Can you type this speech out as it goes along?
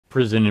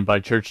Presented by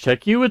Church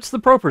Tech U, it's the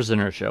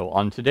ProPresenter Show.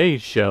 On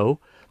today's show,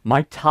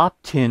 my top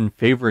 10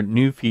 favorite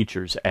new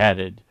features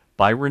added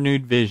by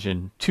Renewed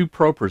Vision to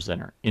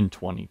ProPresenter in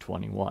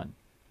 2021.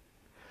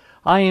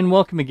 Hi, and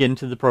welcome again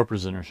to the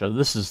ProPresenter Show.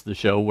 This is the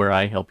show where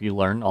I help you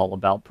learn all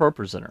about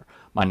ProPresenter.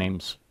 My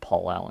name's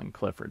Paul Allen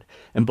Clifford.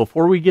 And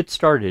before we get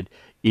started,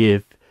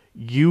 if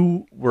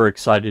you were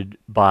excited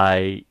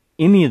by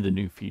any of the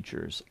new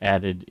features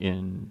added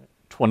in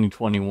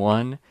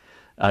 2021,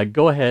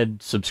 go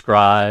ahead,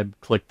 subscribe,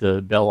 click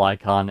the bell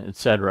icon,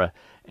 etc.,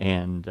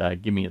 and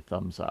give me a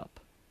thumbs up.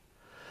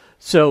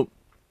 So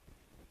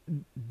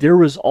there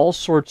was all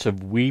sorts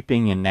of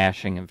weeping and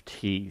gnashing of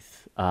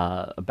teeth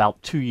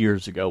about 2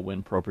 years ago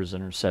when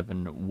ProPresenter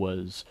 7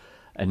 was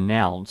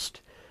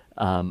announced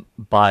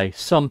by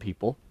some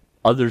people.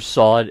 Others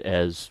saw it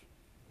as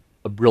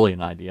a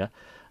brilliant idea,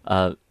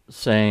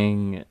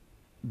 saying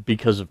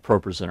because of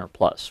ProPresenter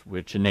Plus,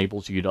 which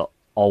enables you to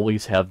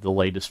always have the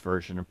latest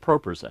version of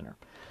ProPresenter.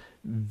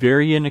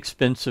 Very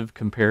inexpensive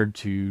compared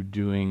to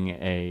doing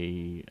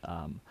an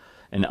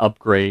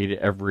upgrade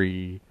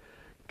every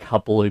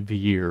couple of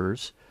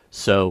years.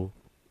 So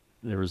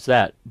there was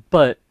that.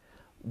 But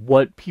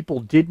what people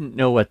didn't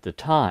know at the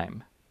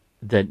time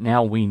that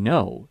now we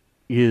know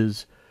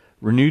is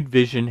Renewed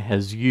Vision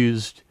has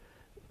used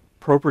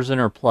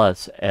ProPresenter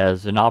Plus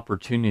as an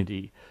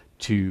opportunity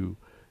to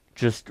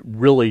just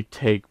really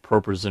take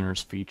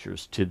ProPresenter's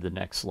features to the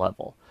next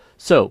level.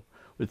 So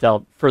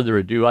without further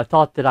ado, I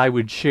thought that I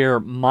would share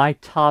my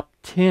top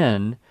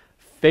 10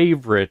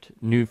 favorite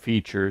new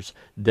features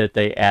that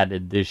they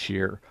added this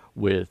year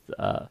with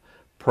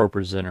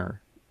ProPresenter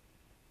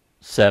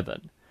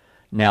 7.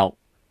 Now,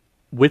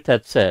 with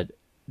that said,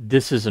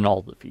 this isn't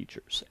all the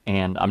features,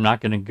 and I'm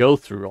not going to go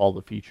through all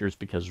the features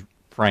because,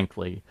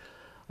 frankly,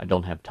 I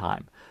don't have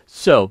time.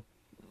 So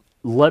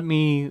let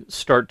me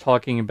start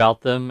talking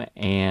about them,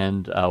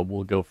 and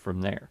we'll go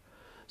from there.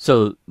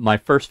 So my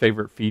first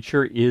favorite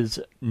feature is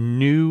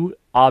new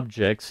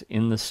objects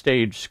in the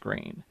stage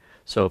screen.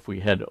 So if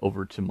we head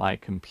over to my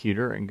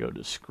computer and go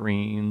to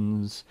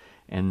screens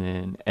and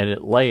then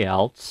edit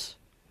layouts,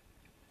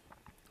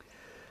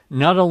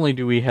 not only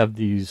do we have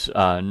these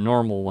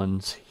normal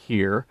ones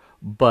here,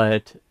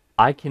 but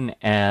I can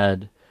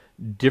add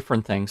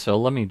different things. So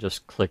let me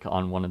just click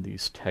on one of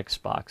these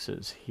text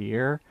boxes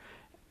here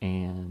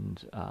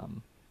and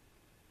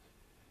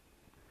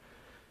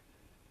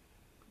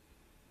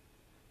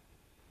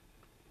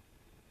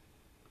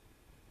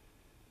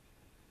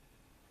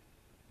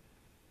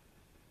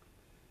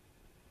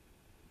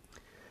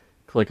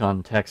click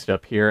on text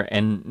up here,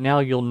 and now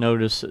you'll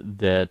notice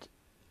that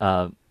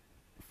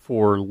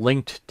for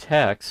linked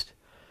text,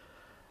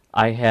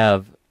 I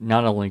have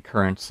not only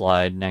current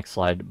slide, next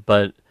slide,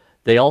 but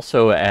they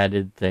also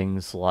added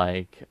things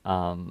like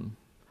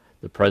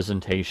the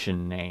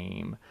presentation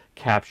name,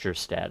 capture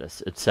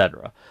status,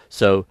 etc.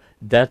 So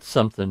that's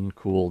something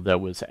cool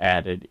that was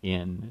added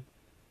in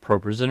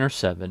ProPresenter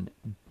 7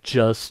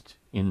 just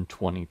in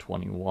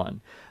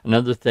 2021.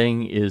 Another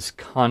thing is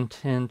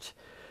content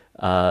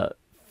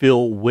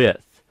fill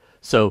width.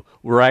 So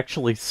we're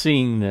actually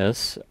seeing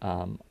this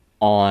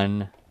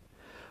on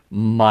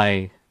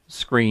my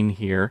screen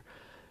here.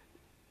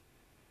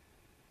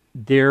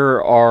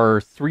 There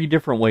are 3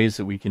 different ways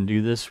that we can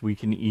do this. We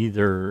can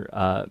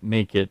either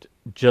make it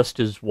just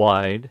as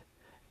wide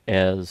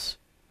as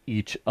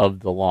each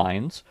of the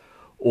lines,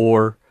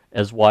 or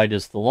as wide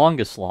as the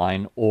longest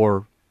line,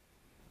 or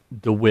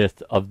the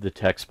width of the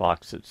text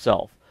box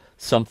itself.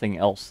 Something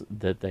else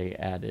that they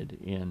added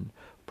in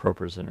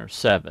ProPresenter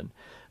 7.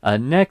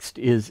 Next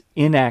is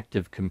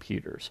inactive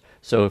computers.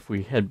 So if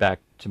we head back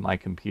to my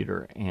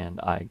computer and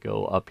I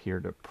go up here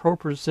to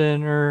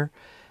ProPresenter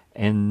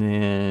and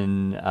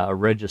then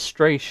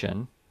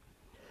registration,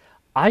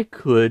 I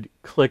could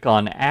click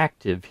on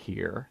active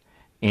here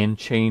and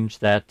change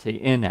that to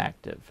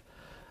inactive.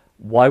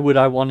 Why would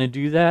I want to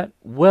do that?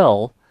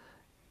 Well,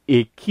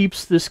 it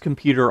keeps this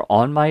computer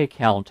on my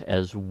account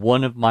as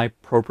one of my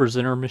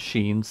ProPresenter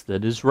machines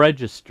that is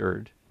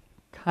registered,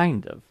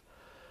 kind of.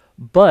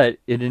 But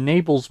it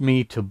enables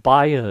me to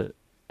buy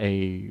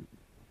a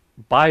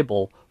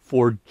Bible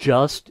for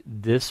just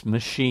this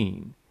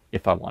machine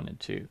if I wanted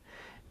to.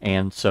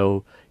 And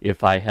so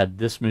if I had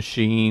this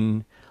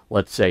machine,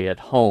 let's say at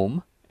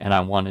home, and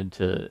I wanted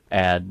to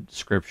add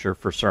scripture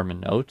for sermon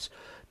notes,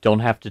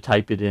 don't have to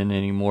type it in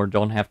anymore,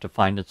 don't have to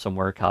find it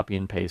somewhere, copy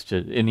and paste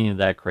it, any of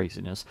that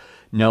craziness.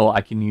 No, I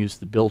can use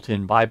the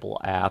built-in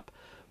Bible app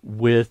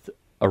with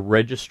a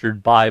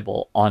registered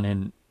Bible on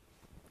an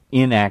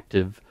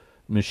inactive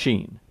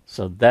machine.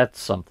 So that's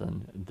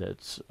something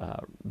that's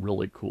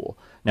really cool.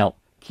 Now,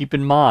 keep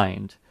in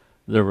mind,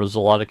 there was a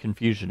lot of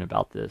confusion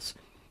about this,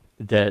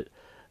 that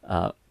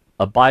a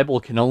Bible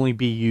can only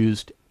be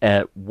used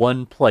at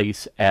one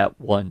place at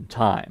one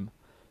time.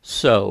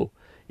 So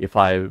if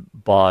I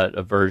bought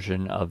a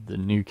version of the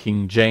New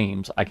King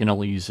James, I can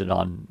only use it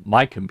on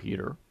my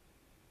computer.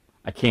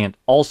 I can't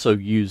also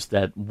use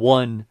that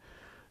one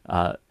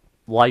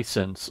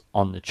license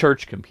on the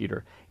church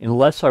computer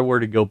unless I were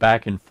to go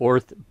back and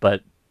forth,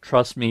 but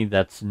trust me,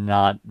 that's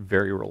not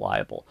very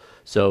reliable.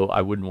 So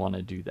I wouldn't want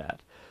to do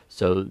that.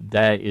 So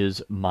that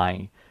is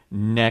my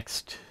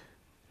next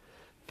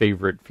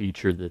favorite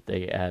feature that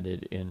they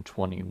added in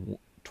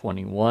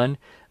 2021.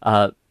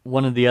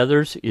 One of the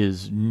others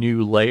is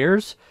new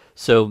layers.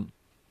 So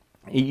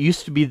it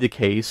used to be the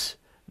case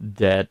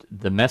that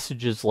the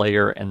messages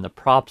layer and the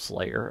props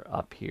layer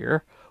up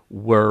here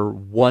were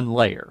one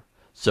layer.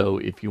 So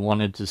if you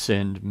wanted to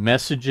send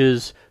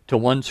messages to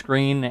one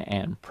screen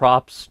and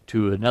props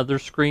to another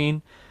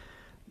screen,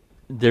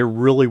 there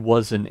really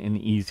wasn't an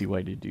easy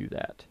way to do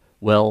that.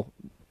 Well,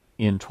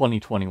 in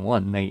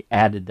 2021, they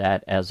added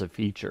that as a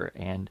feature,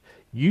 and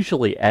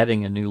usually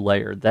adding a new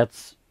layer,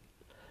 that's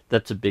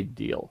a big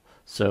deal.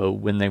 So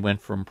when they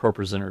went from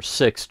ProPresenter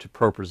 6 to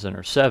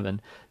ProPresenter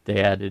 7,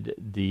 they added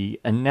the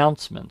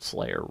announcements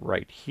layer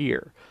right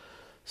here.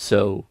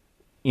 So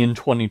in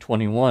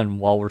 2021,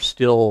 while we're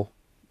still,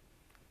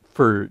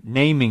 for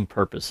naming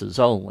purposes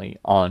only,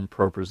 on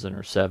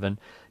ProPresenter 7,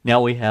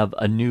 now we have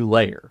a new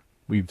layer.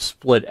 We've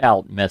split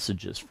out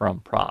messages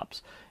from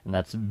props, and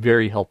that's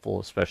very helpful,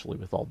 especially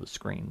with all the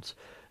screens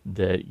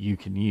that you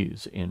can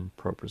use in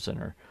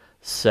ProPresenter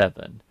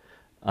 7.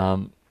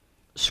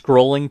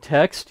 Scrolling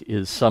text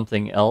is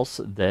something else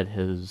that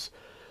has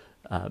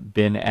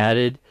been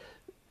added.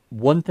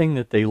 One thing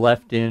that they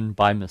left in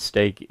by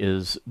mistake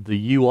is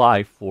the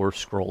UI for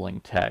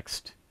scrolling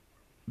text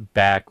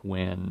back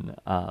when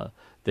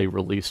they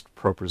released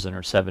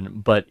ProPresenter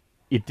 7, but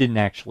it didn't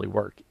actually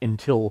work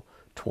until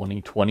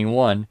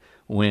 2021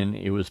 when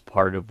it was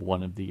part of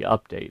one of the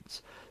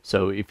updates.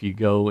 So if you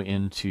go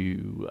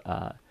into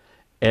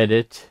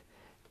Edit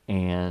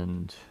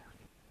and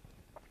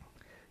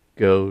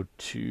go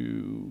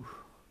to,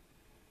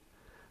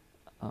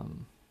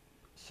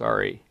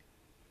 if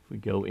we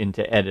go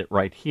into Edit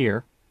right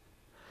here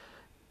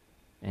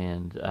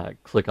and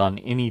click on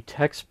any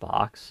text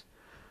box,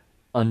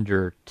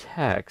 under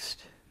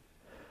Text,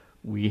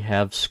 we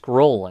have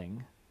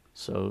scrolling.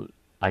 So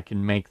I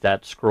can make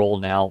that scroll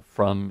now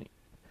from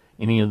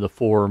any of the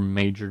 4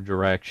 major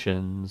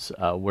directions,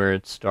 where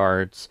it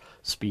starts,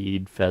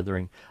 speed,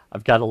 feathering.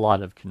 I've got a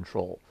lot of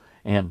control.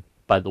 And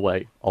by the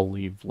way, I'll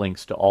leave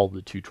links to all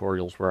the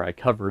tutorials where I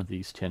cover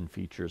these 10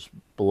 features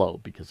below,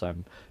 because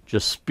I'm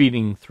just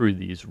speeding through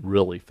these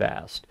really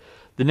fast.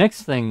 The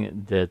next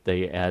thing that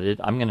they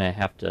added, I'm going to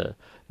have to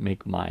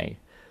make my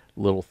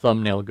little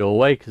thumbnail go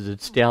away because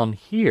it's down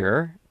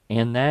here,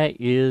 and that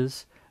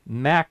is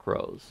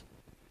macros.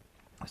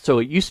 So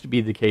it used to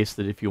be the case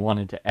that if you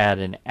wanted to add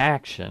an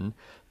action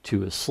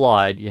to a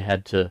slide, you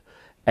had to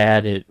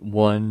add it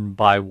one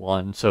by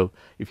one. So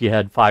if you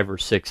had 5 or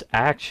 6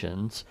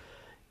 actions,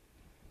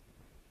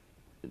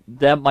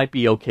 that might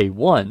be okay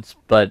once,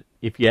 but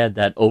if you add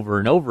that over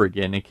and over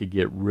again, it could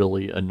get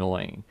really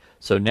annoying.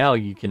 So now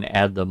you can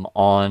add them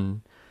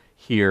on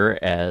here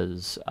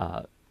as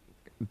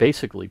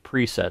basically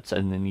presets,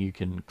 and then you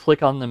can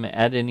click on them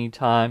at any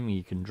time.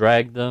 You can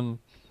drag them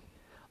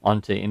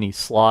onto any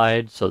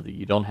slide so that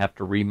you don't have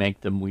to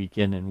remake them week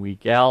in and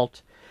week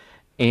out.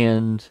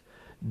 And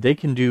they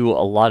can do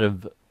a lot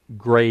of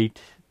great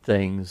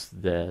things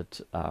that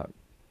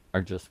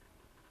are just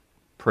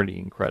pretty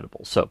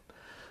incredible. So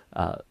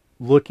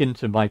look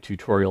into my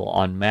tutorial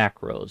on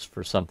macros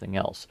for something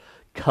else.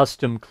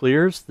 Custom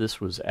clears,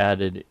 this was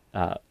added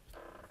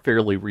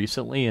fairly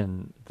recently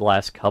in the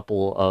last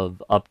couple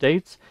of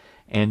updates,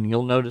 and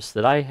you'll notice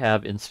that I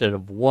have, instead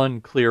of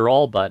 1 clear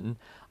all button,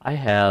 I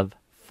have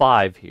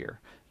 5 here.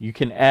 You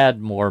can add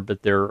more,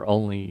 but there are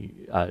only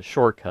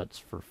shortcuts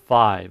for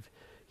 5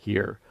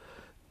 here.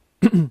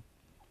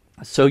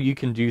 So you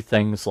can do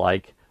things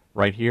like,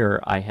 right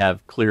here I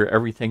have clear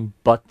everything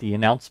but the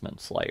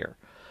announcements layer.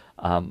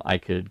 I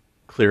could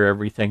clear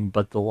everything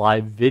but the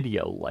live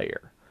video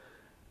layer.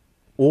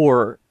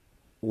 Or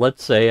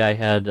let's say I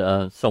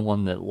had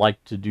someone that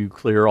liked to do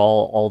clear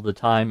all the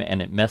time,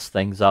 and it messed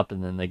things up,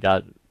 and then they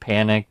got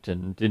panicked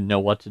and didn't know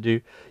what to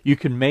do. You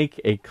can make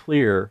a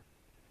clear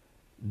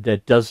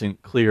that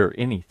doesn't clear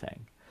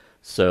anything.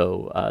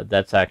 So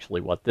that's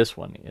actually what this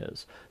one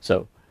is.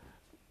 So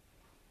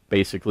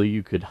basically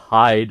you could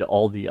hide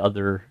all the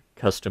other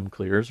custom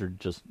clears or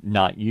just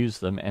not use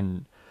them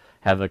and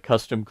have a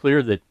custom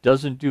clear that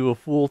doesn't do a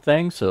full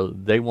thing, so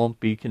they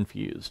won't be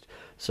confused.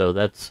 So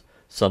that's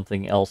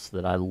something else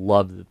that I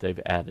love that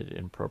they've added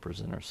in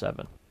ProPresenter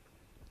 7.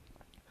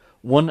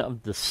 One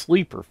of the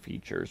sleeper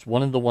features,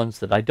 one of the ones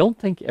that I don't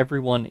think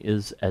everyone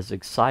is as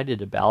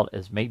excited about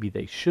as maybe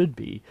they should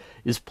be,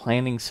 is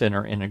Planning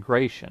Center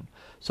integration.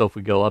 So if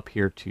we go up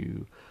here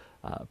to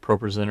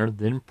ProPresenter,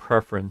 then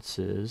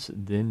Preferences,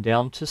 then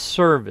down to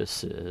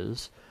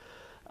Services,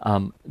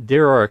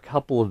 there are a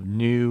couple of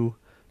new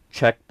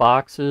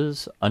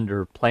checkboxes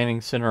under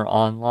Planning Center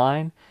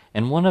Online,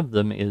 and one of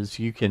them is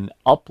you can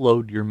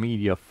upload your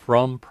media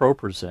from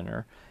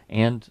ProPresenter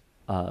and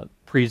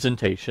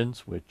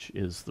presentations, which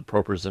is the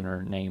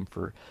ProPresenter name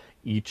for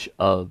each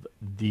of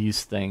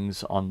these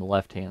things on the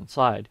left-hand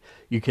side.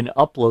 You can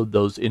upload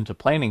those into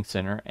Planning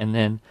Center, and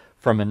then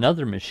from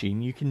another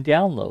machine you can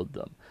download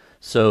them.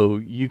 So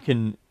you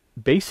can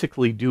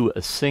basically do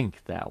a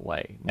sync that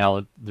way.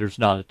 Now, there's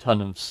not a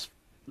ton of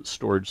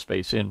storage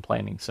space in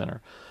Planning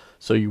Center,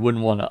 so you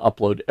wouldn't want to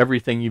upload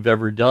everything you've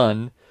ever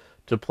done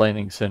to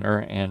Planning Center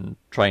and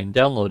try and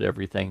download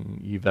everything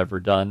you've ever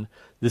done.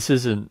 This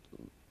isn't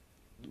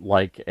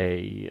like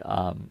a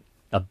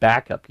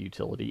backup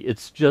utility.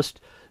 It's just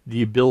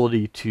the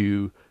ability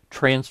to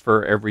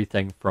transfer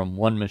everything from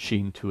one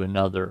machine to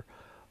another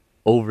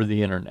over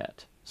the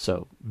internet.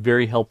 So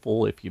very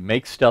helpful if you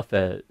make stuff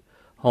at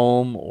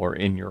home or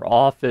in your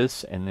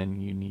office and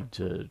then you need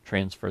to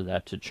transfer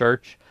that to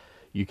church.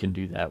 You can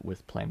do that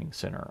with Planning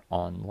Center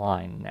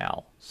online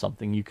now.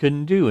 Something you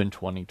couldn't do in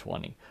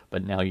 2020,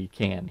 but now you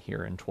can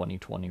here in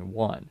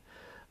 2021.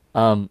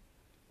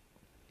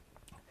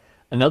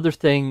 Another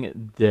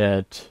thing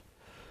that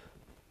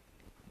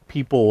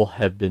people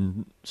have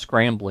been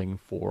scrambling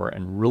for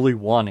and really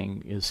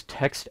wanting is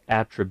text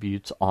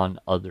attributes on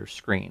other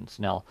screens.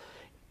 Now,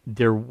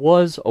 there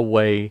was a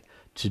way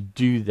to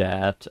do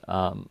that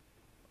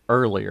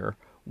earlier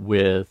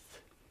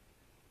with,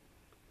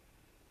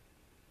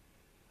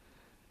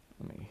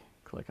 let me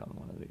click on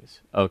one of these.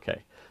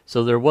 Okay,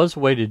 so there was a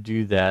way to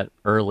do that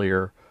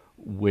earlier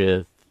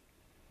with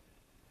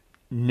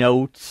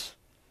notes,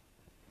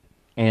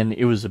 and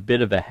it was a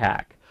bit of a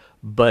hack.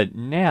 But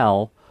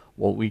now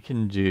what we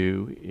can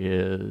do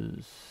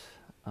is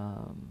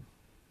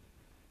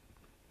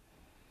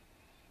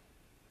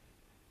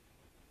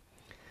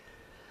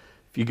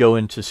if you go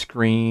into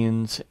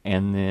screens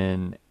and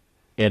then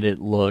edit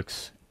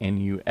looks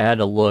and you add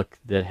a look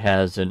that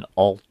has an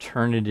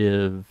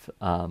alternative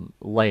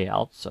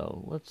layout.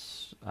 So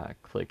let's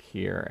click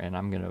here and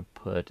I'm going to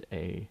put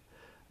a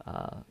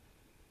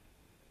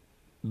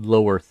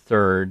lower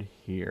third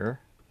here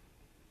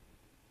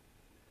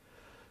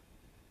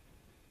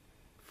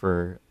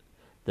for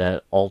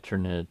that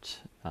alternate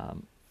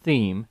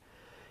theme.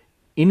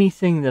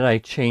 Anything that I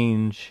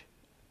change,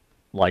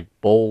 like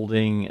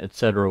bolding,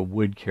 etc.,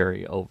 would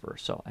carry over.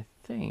 So I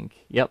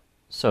think, yep.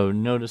 So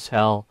notice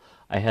how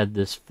I had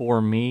this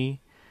for me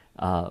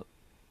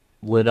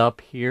lit up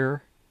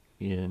here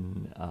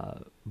in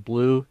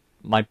blue.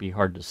 Might be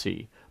hard to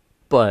see,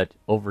 but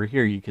over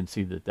here you can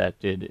see that that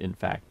did in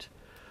fact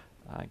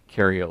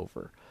carry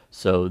over.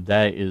 So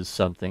that is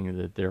something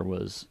that there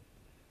was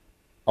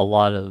a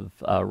lot of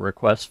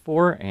requests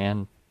for,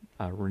 and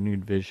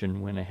Renewed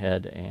Vision went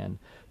ahead and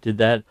did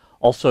that.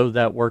 Also,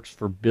 that works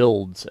for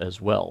builds as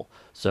well.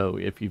 So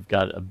if you've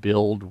got a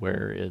build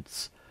where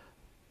it's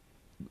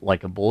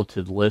like a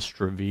bulleted list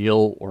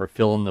reveal or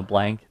fill in the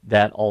blank,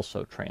 that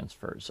also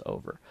transfers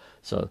over.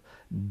 So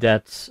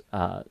that's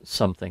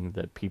something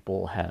that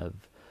people have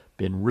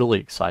been really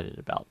excited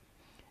about.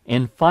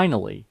 And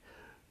finally,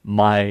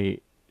 my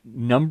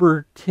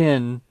number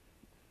 10,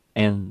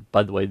 and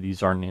by the way,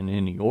 these aren't in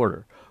any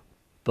order,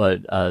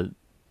 but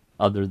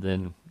other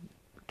than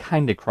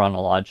kind of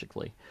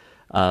chronologically,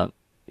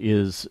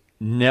 is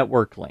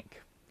Network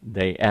Link.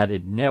 They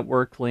added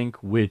Network Link,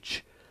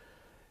 which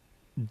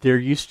there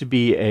used to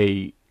be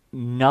a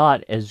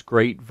not as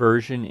great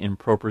version in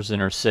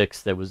ProPresenter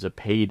 6 that was a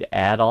paid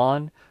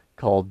add-on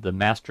called the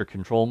Master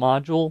Control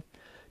Module.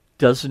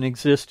 Doesn't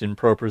exist in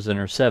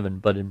ProPresenter 7,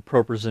 but in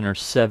ProPresenter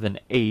 7,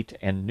 8,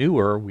 and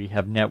newer, we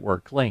have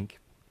Network Link.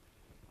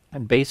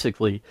 And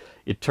basically,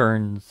 it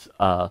turns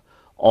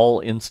all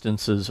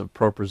instances of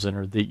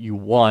ProPresenter that you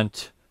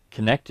want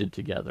connected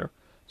together.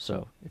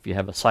 So if you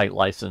have a site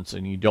license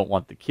and you don't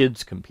want the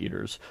kids'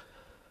 computers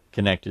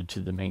connected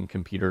to the main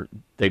computer,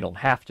 they don't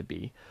have to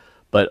be.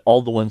 But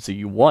all the ones that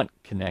you want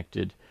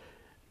connected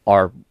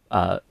are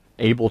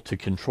able to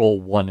control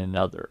one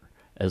another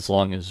as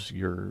long as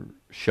you're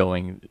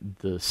showing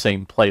the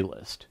same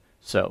playlist.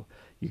 So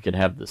you can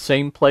have the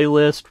same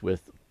playlist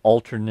with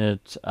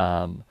alternate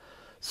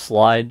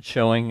slides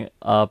showing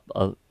up,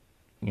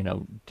 you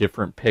know,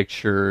 different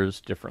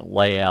pictures, different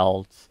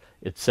layouts,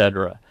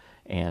 etc.,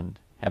 and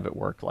have it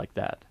work like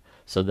that.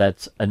 So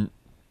that's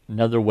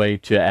another way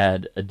to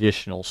add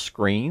additional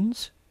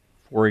screens,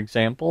 for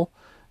example,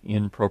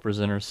 in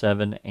ProPresenter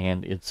 7,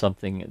 and it's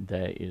something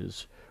that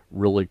is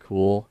really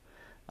cool,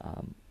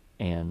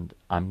 and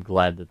I'm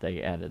glad that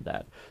they added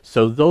that.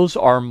 So those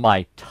are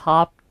my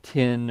top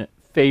 10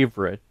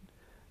 favorite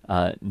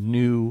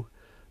new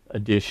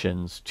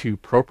additions to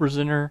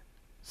ProPresenter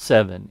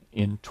 7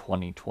 in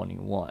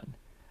 2021.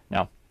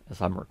 Now,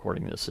 as I'm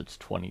recording this, it's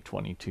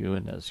 2022,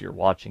 and as you're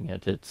watching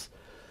it, it's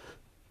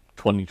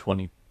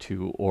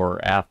 2022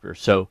 or after.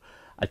 So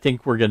I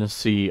think we're going to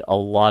see a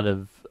lot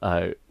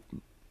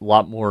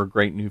more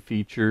great new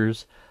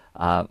features.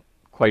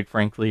 Quite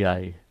frankly,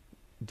 I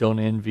don't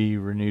envy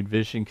Renewed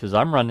Vision because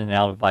I'm running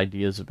out of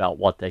ideas about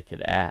what they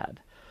could add.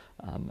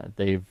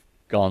 They've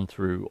gone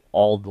through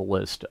all the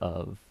list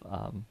of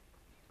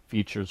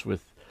features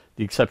with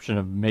the exception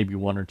of maybe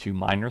one or two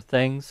minor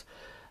things.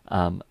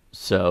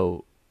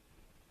 So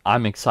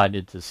I'm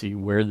excited to see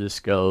where this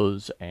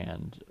goes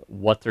and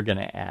what they're going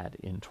to add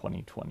in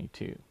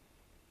 2022.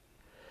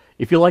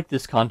 If you like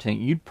this content,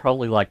 you'd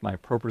probably like my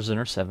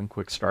ProPresenter 7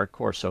 Quick Start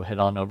course, so head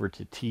on over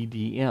to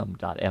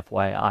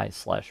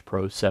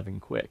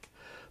TDM.fyi/Pro7Quick.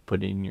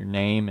 Put in your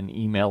name and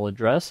email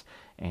address,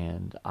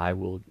 and I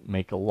will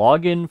make a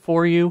login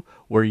for you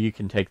where you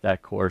can take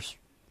that course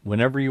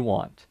whenever you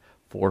want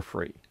for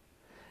free.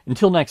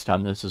 Until next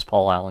time, this is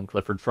Paul Allen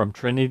Clifford from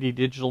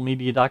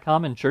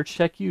TrinityDigitalMedia.com and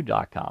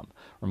ChurchTechU.com,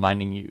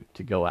 reminding you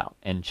to go out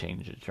and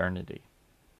change eternity.